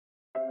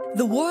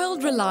The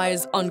world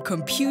relies on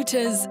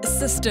computers,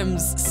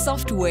 systems,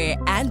 software,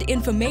 and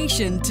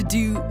information to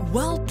do,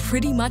 well,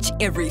 pretty much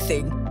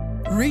everything.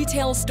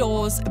 Retail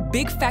stores,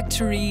 big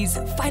factories,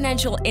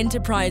 financial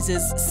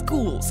enterprises,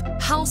 schools,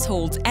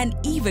 households, and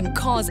even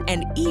cars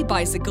and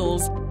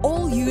e-bicycles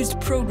all used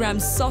program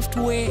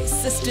software,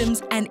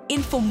 systems, and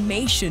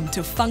information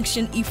to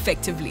function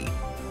effectively.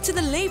 To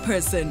the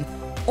layperson,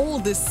 all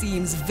this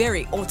seems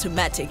very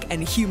automatic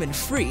and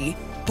human-free,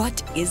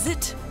 but is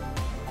it?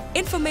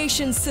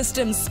 Information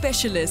systems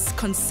specialists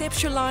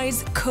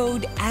conceptualize,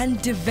 code,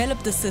 and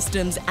develop the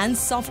systems and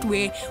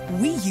software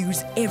we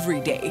use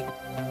every day.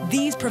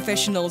 These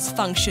professionals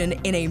function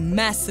in a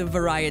massive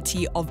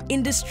variety of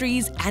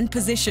industries and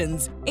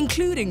positions,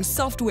 including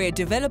software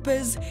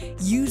developers,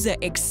 user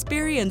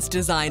experience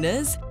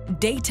designers,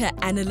 data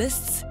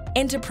analysts,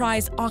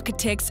 enterprise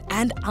architects,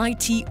 and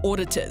IT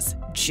auditors,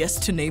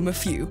 just to name a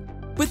few.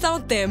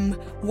 Without them,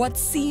 what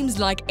seems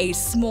like a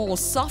small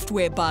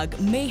software bug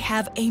may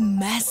have a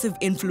massive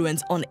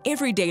influence on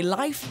everyday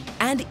life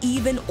and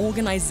even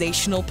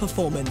organizational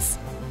performance.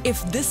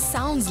 If this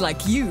sounds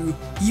like you,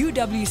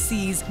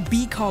 UWC's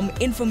BCom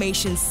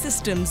Information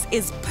Systems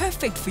is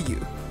perfect for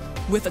you.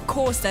 With a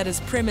course that is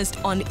premised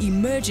on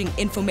emerging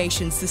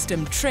information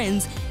system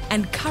trends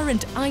and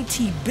current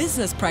IT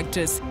business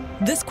practice,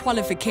 this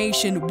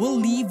qualification will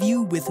leave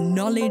you with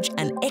knowledge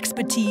and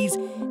expertise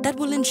that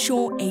will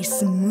ensure a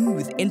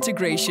smooth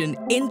integration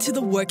into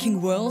the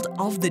working world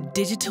of the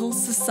digital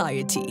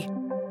society.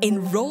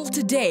 Enroll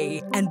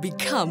today and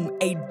become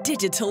a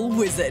digital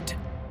wizard.